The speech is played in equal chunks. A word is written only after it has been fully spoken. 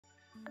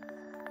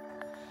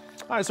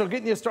All right, so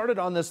getting you started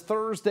on this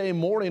Thursday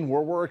morning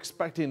where we're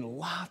expecting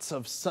lots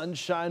of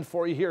sunshine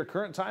for you here.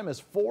 Current time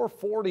is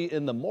 4:40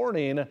 in the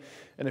morning.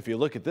 And if you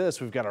look at this,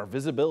 we've got our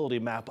visibility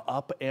map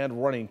up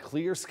and running.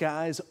 Clear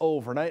skies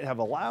overnight have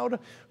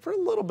allowed for a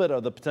little bit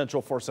of the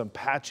potential for some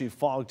patchy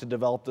fog to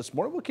develop this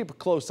morning. We'll keep a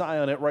close eye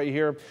on it right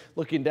here.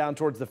 Looking down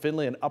towards the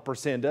Findlay and Upper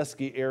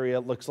Sandusky area,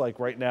 it looks like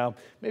right now,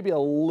 maybe a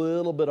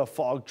little bit of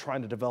fog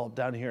trying to develop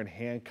down here in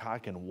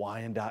Hancock and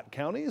Wyandotte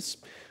counties.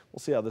 We'll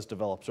see how this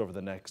develops over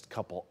the next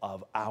couple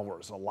of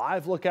hours. A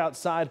live look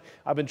outside.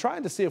 I've been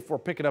trying to see if we're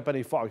picking up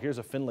any fog. Here's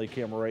a Findlay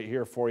camera right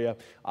here for you.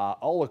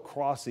 All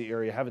across the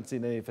area, haven't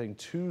seen anything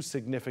too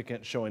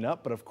significant showing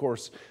up, but of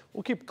course,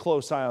 we'll keep a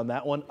close eye on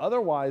that one.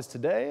 Otherwise,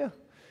 today,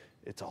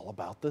 it's all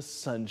about the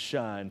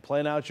sunshine.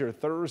 Playing out your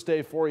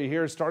Thursday for you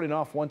here, starting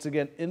off once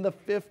again in the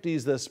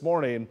 50s this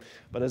morning.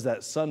 But as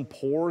that sun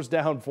pours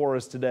down for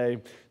us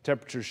today,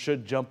 temperatures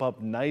should jump up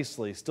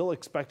nicely. Still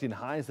expecting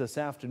highs this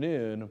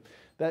afternoon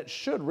that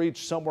should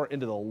reach somewhere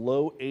into the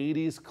low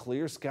 80s.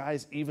 Clear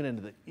skies even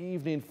into the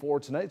evening for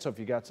tonight. So if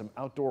you got some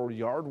outdoor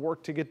yard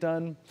work to get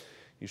done,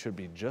 you should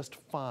be just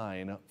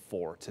fine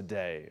for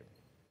today.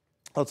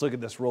 Let's look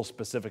at this real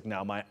specific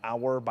now, my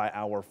hour by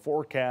hour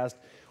forecast.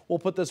 We'll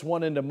put this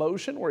one into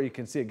motion where you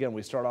can see, again,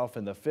 we start off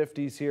in the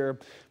 50s here.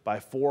 By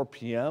 4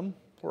 p.m.,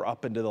 we're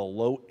up into the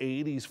low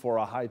 80s for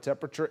a high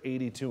temperature,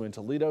 82 in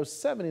Toledo,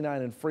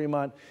 79 in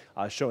Fremont,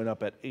 showing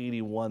up at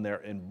 81 there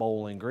in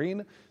Bowling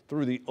Green.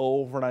 Through the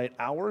overnight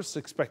hours,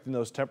 expecting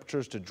those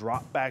temperatures to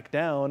drop back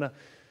down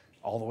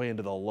all the way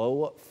into the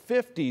low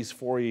 50s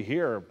for you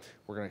here.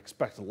 We're going to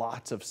expect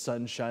lots of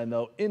sunshine,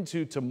 though,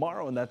 into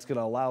tomorrow, and that's going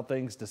to allow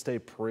things to stay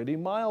pretty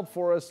mild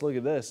for us. Look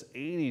at this,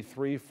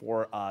 83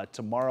 for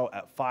tomorrow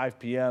at 5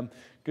 p.m.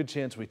 Good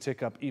chance we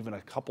tick up even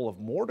a couple of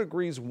more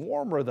degrees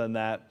warmer than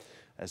that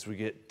as we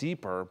get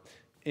deeper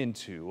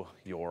into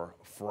your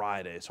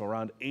Friday. So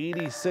around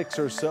 86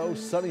 or so,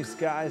 sunny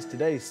skies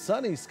today,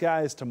 sunny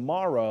skies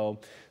tomorrow.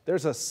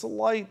 There's a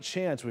slight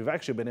chance, we've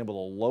actually been able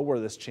to lower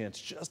this chance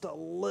just a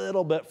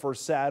little bit for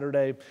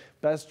Saturday.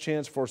 Best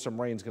chance for some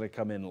rain is going to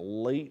come in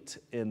late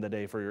in the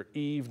day for your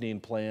evening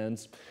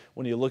plans.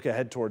 When you look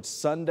ahead towards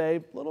Sunday,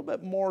 a little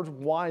bit more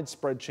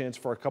widespread chance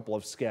for a couple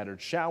of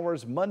scattered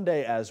showers.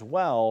 Monday as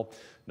well.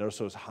 Notice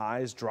those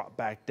highs drop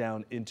back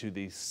down into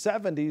the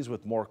 70s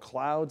with more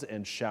clouds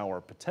and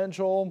shower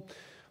potential.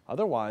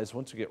 Otherwise,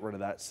 once we get rid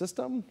of that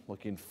system,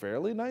 looking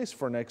fairly nice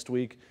for next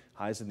week.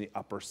 Highs in the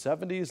upper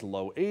 70s,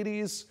 low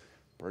 80s.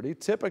 Pretty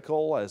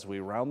typical as we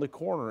round the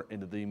corner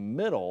into the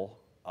middle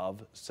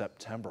of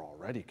September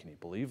already. Can you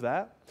believe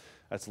that?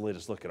 That's the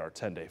latest look at our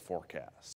 10-day forecast.